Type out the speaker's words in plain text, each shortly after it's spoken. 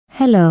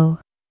Hello,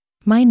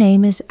 my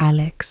name is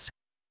Alex,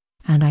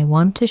 and I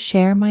want to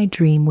share my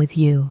dream with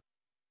you.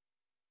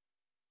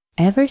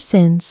 Ever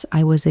since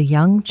I was a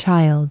young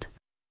child,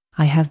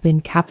 I have been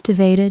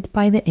captivated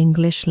by the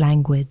English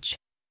language.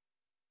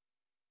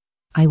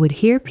 I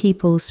would hear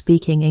people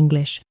speaking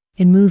English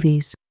in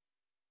movies,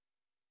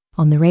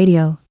 on the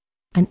radio,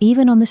 and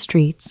even on the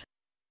streets,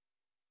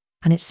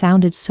 and it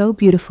sounded so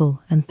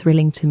beautiful and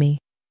thrilling to me.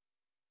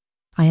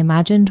 I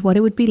imagined what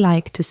it would be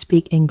like to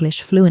speak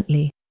English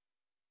fluently,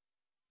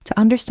 to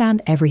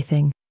understand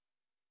everything,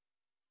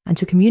 and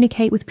to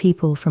communicate with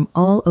people from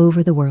all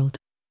over the world.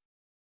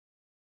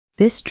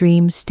 This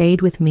dream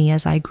stayed with me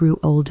as I grew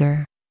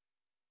older.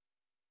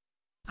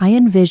 I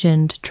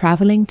envisioned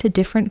traveling to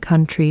different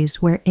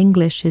countries where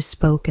English is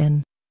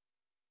spoken.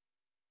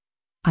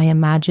 I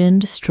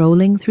imagined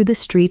strolling through the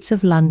streets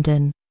of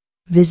London,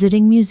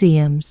 visiting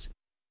museums,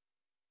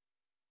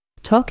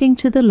 talking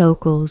to the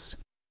locals,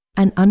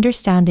 and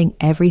understanding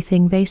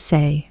everything they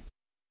say.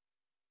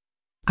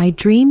 I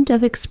dreamed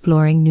of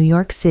exploring New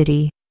York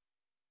City,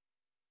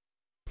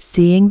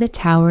 seeing the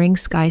towering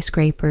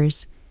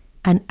skyscrapers,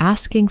 and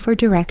asking for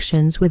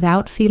directions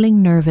without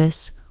feeling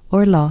nervous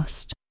or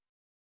lost.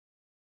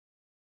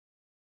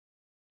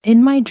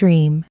 In my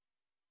dream,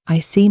 I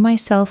see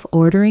myself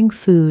ordering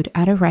food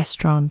at a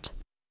restaurant,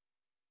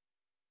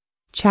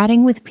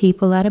 chatting with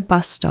people at a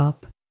bus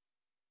stop,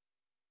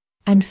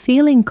 and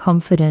feeling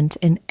confident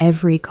in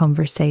every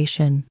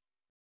conversation.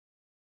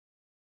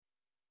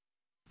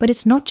 But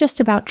it's not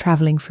just about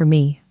traveling for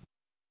me.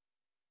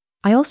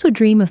 I also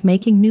dream of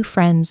making new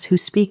friends who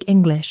speak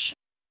English.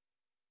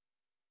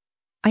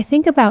 I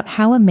think about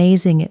how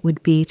amazing it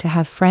would be to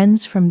have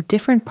friends from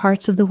different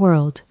parts of the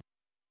world,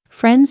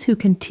 friends who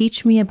can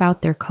teach me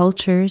about their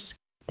cultures,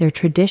 their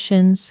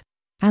traditions,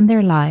 and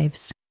their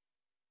lives.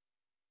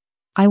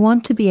 I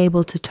want to be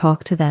able to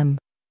talk to them,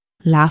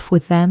 laugh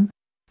with them,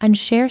 and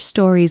share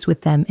stories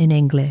with them in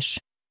English.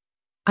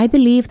 I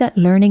believe that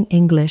learning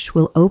English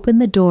will open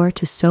the door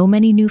to so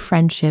many new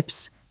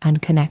friendships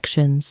and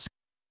connections.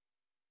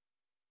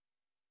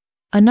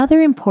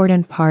 Another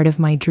important part of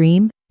my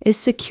dream is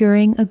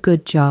securing a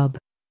good job.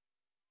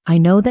 I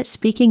know that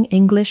speaking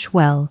English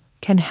well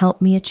can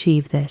help me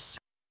achieve this.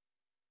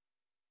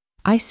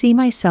 I see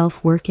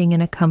myself working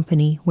in a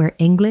company where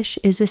English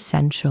is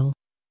essential.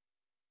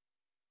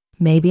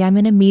 Maybe I'm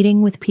in a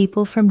meeting with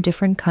people from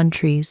different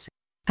countries,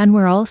 and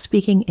we're all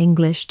speaking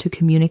English to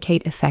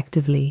communicate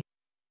effectively.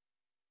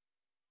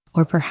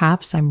 Or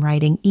perhaps I'm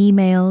writing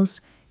emails,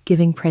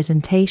 giving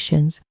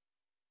presentations,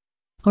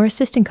 or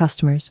assisting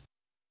customers,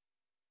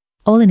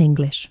 all in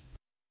English.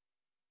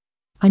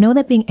 I know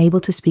that being able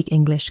to speak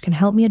English can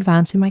help me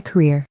advance in my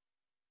career,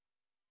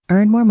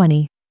 earn more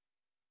money,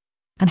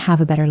 and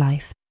have a better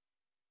life.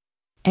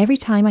 Every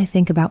time I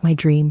think about my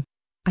dream,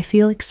 I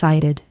feel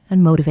excited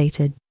and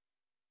motivated.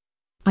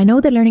 I know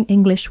that learning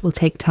English will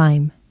take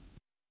time,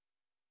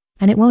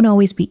 and it won't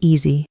always be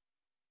easy.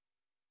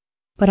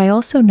 But I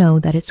also know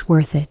that it's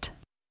worth it.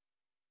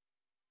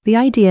 The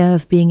idea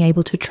of being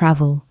able to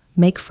travel,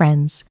 make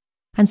friends,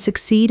 and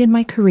succeed in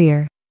my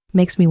career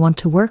makes me want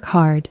to work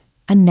hard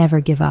and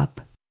never give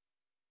up.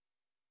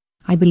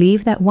 I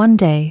believe that one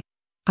day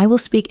I will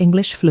speak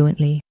English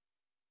fluently,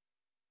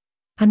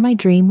 and my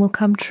dream will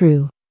come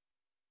true.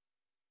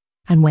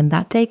 And when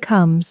that day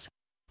comes,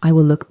 I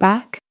will look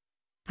back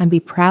and be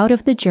proud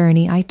of the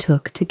journey I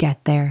took to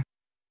get there.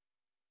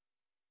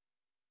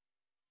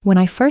 When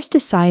I first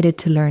decided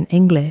to learn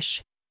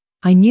English,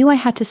 I knew I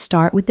had to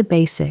start with the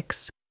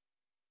basics.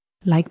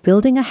 Like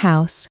building a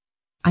house,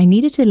 I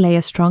needed to lay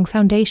a strong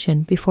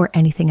foundation before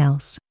anything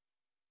else.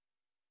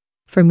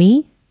 For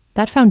me,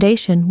 that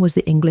foundation was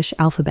the English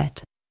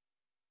alphabet.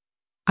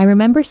 I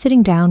remember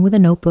sitting down with a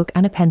notebook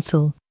and a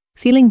pencil,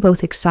 feeling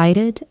both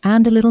excited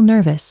and a little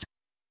nervous.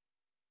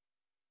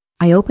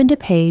 I opened a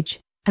page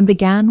and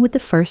began with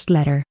the first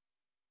letter.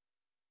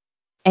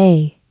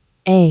 A,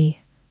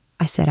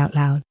 I said out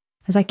loud,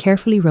 as I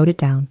carefully wrote it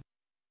down.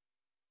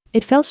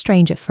 It felt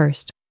strange at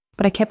first,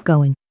 but I kept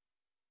going.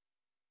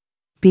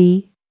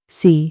 B,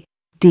 C,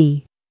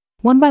 D.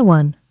 One by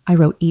one, I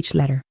wrote each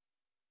letter.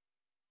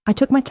 I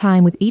took my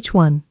time with each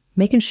one,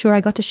 making sure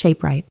I got the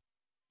shape right.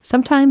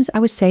 Sometimes I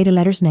would say the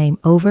letter's name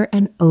over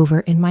and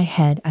over in my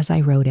head as I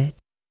wrote it.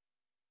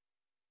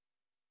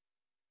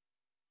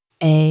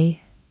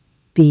 A,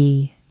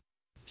 B,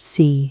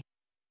 C.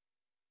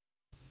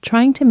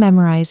 Trying to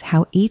memorize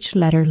how each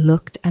letter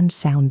looked and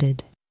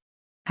sounded.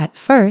 At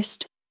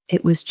first,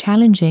 it was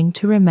challenging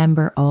to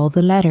remember all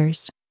the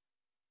letters.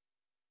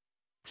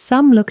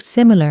 Some looked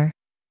similar,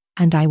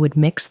 and I would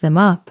mix them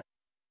up,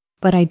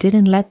 but I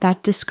didn't let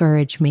that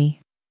discourage me.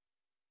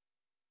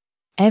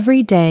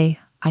 Every day,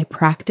 I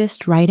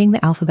practiced writing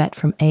the alphabet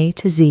from A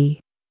to Z.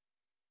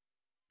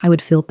 I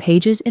would fill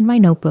pages in my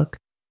notebook,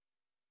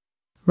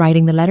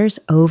 writing the letters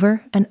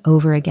over and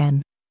over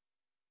again.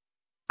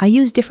 I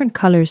used different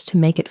colors to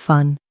make it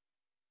fun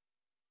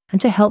and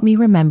to help me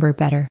remember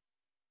better.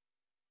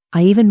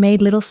 I even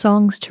made little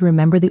songs to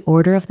remember the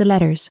order of the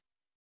letters.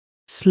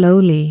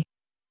 Slowly,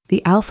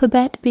 the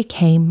alphabet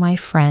became my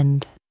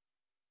friend.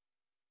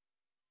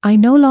 I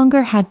no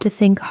longer had to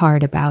think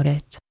hard about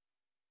it.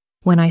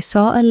 When I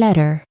saw a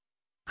letter,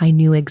 I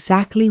knew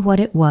exactly what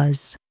it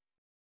was.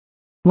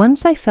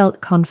 Once I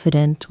felt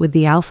confident with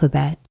the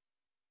alphabet,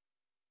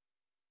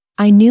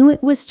 I knew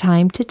it was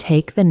time to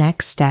take the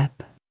next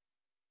step.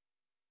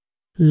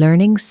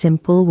 Learning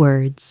simple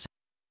words.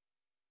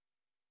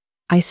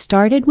 I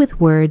started with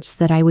words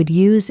that I would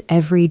use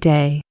every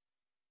day,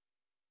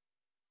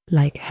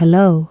 like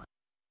hello,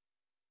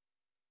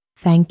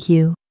 thank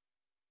you,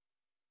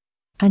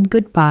 and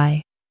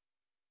goodbye.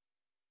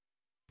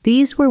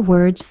 These were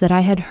words that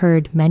I had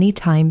heard many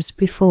times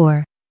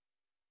before,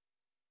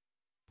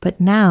 but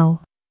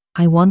now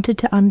I wanted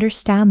to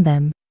understand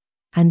them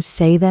and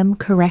say them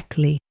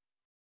correctly.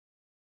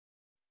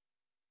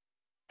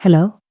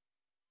 Hello,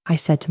 I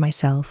said to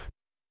myself,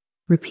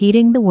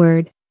 repeating the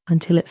word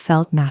until it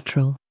felt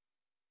natural.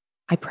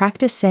 I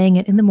practiced saying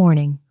it in the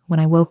morning when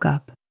I woke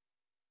up.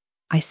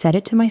 I said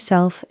it to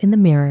myself in the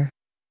mirror.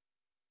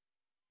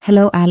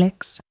 Hello,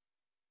 Alex.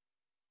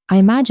 I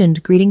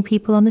imagined greeting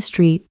people on the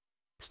street,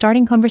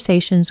 starting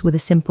conversations with a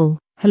simple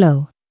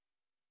hello.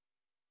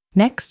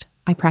 Next,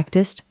 I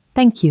practiced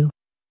thank you.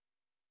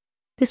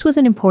 This was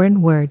an important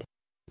word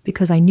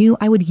because I knew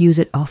I would use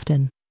it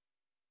often.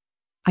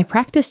 I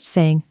practiced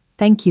saying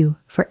thank you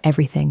for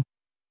everything.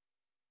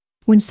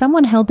 When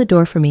someone held the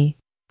door for me,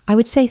 I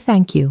would say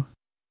thank you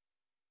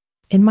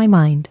in my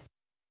mind,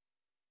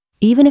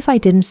 even if I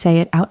didn't say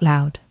it out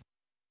loud.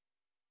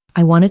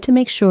 I wanted to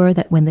make sure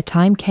that when the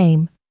time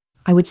came,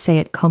 I would say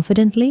it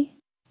confidently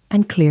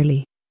and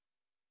clearly.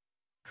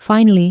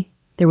 Finally,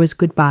 there was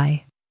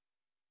goodbye.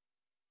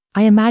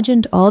 I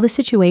imagined all the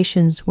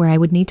situations where I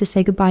would need to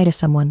say goodbye to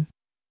someone.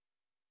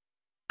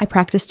 I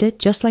practiced it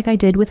just like I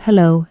did with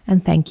hello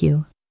and thank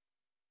you.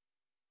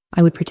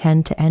 I would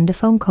pretend to end a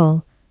phone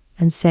call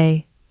and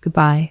say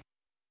goodbye.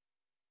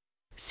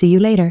 See you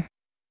later.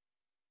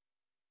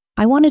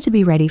 I wanted to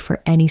be ready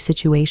for any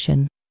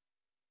situation.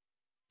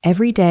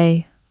 Every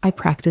day, I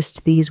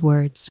practiced these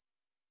words.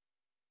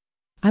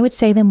 I would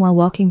say them while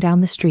walking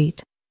down the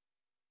street,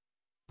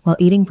 while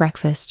eating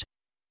breakfast,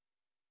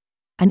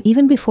 and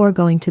even before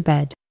going to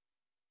bed.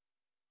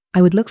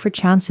 I would look for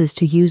chances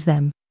to use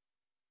them,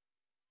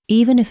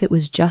 even if it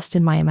was just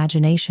in my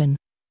imagination.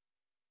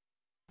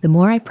 The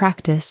more I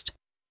practiced,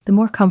 the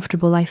more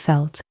comfortable I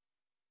felt.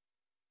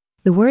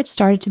 The words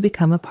started to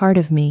become a part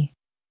of me,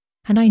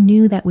 and I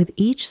knew that with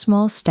each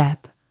small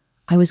step,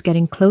 I was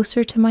getting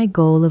closer to my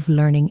goal of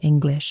learning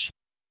English.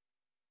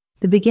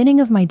 The beginning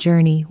of my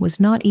journey was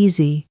not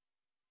easy,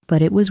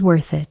 but it was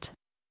worth it.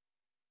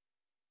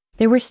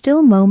 There were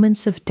still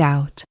moments of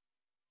doubt,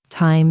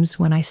 times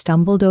when I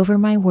stumbled over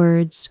my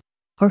words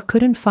or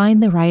couldn't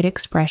find the right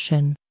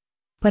expression,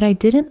 but I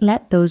didn't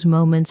let those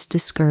moments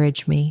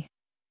discourage me.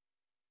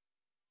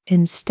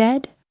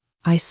 Instead,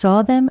 I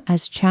saw them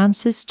as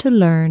chances to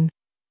learn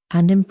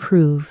and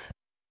improve.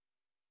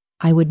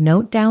 I would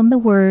note down the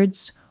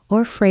words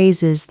or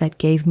phrases that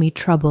gave me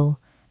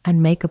trouble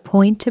and make a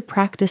point to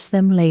practice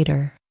them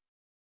later.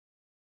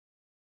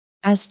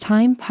 As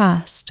time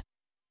passed,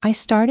 I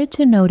started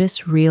to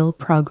notice real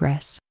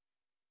progress.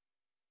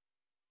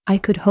 I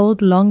could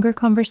hold longer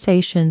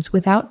conversations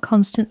without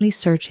constantly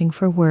searching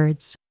for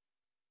words,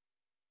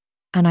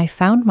 and I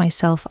found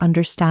myself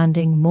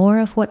understanding more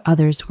of what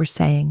others were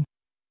saying.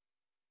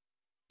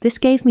 This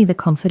gave me the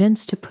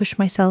confidence to push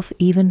myself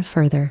even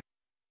further.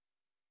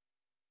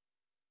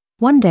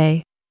 One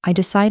day, I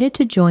decided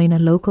to join a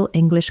local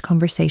English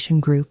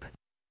conversation group.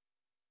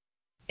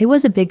 It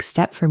was a big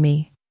step for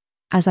me,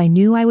 as I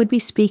knew I would be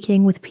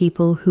speaking with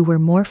people who were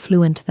more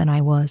fluent than I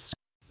was.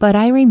 But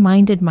I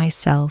reminded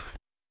myself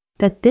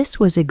that this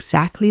was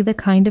exactly the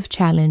kind of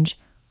challenge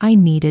I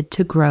needed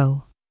to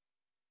grow.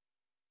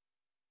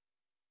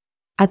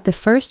 At the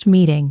first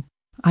meeting,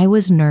 I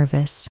was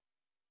nervous.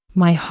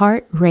 My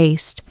heart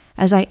raced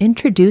as I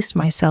introduced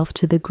myself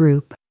to the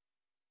group.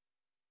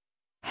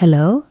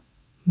 Hello,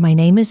 my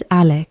name is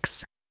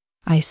Alex,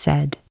 I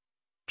said,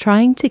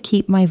 trying to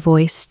keep my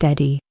voice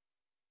steady.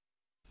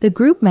 The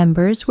group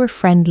members were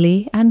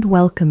friendly and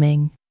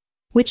welcoming,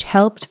 which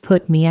helped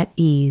put me at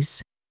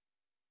ease.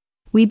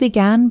 We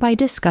began by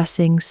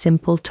discussing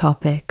simple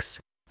topics,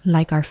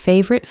 like our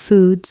favorite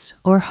foods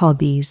or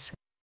hobbies.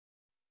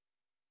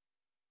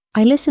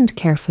 I listened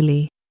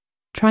carefully,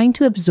 trying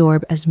to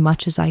absorb as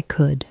much as I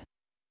could.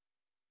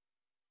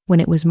 When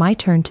it was my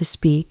turn to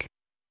speak,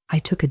 I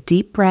took a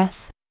deep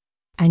breath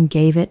and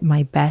gave it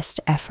my best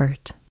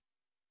effort.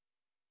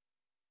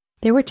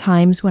 There were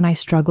times when I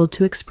struggled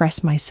to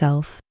express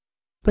myself,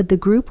 but the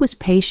group was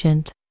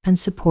patient and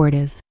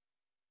supportive.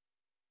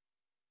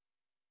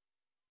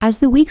 As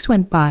the weeks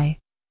went by,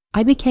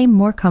 I became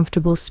more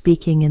comfortable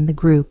speaking in the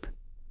group.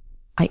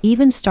 I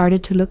even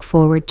started to look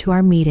forward to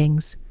our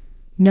meetings,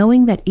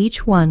 knowing that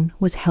each one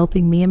was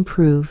helping me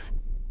improve.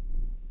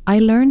 I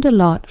learned a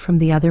lot from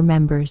the other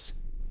members,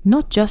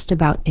 not just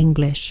about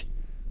English,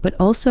 but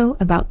also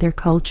about their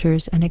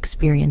cultures and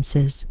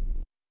experiences.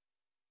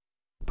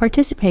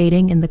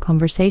 Participating in the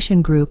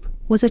conversation group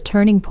was a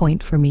turning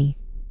point for me.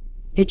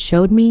 It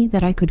showed me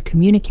that I could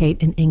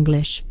communicate in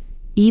English,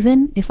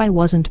 Even if I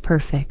wasn't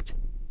perfect,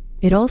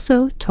 it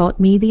also taught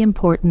me the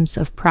importance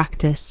of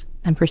practice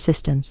and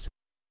persistence.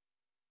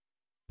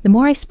 The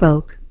more I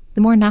spoke,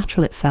 the more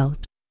natural it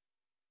felt,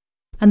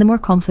 and the more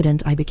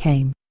confident I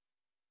became.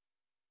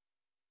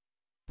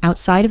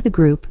 Outside of the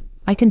group,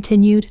 I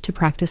continued to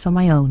practice on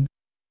my own.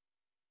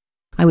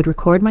 I would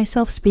record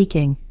myself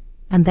speaking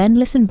and then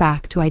listen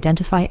back to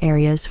identify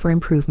areas for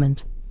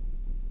improvement.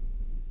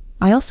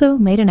 I also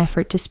made an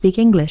effort to speak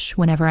English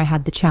whenever I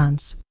had the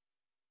chance,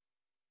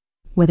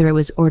 whether it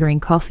was ordering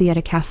coffee at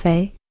a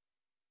cafe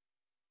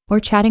or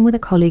chatting with a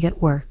colleague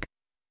at work.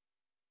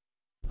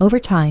 Over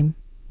time,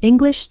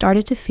 English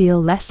started to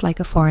feel less like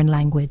a foreign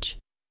language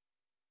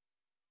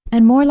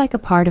and more like a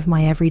part of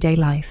my everyday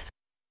life.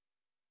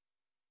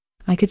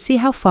 I could see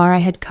how far I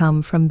had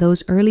come from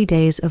those early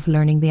days of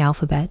learning the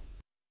alphabet.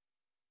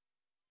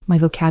 My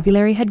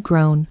vocabulary had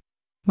grown,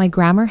 my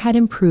grammar had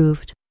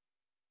improved,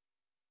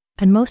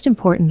 and most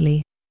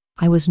importantly,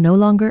 I was no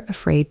longer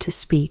afraid to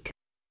speak.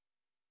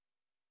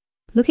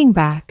 Looking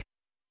back,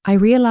 I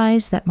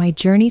realized that my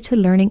journey to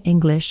learning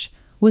English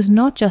was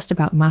not just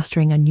about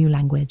mastering a new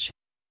language.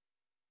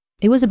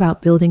 It was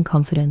about building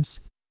confidence,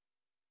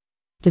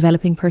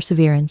 developing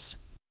perseverance,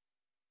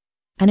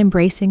 and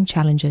embracing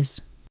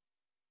challenges.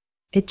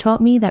 It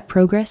taught me that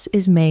progress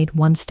is made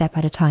one step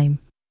at a time,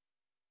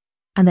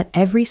 and that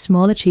every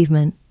small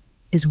achievement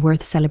is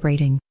worth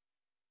celebrating.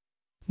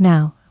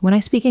 Now, when I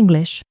speak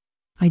English,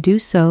 I do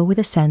so with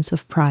a sense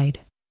of pride.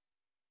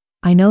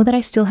 I know that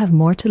I still have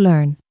more to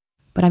learn,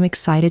 but I'm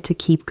excited to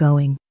keep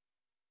going.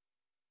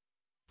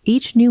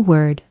 Each new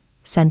word,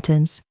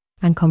 sentence,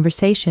 and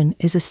conversation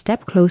is a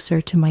step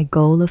closer to my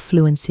goal of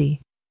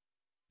fluency.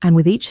 And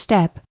with each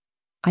step,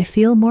 I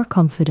feel more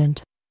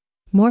confident,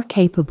 more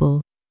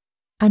capable,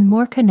 and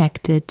more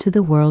connected to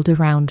the world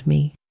around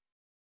me.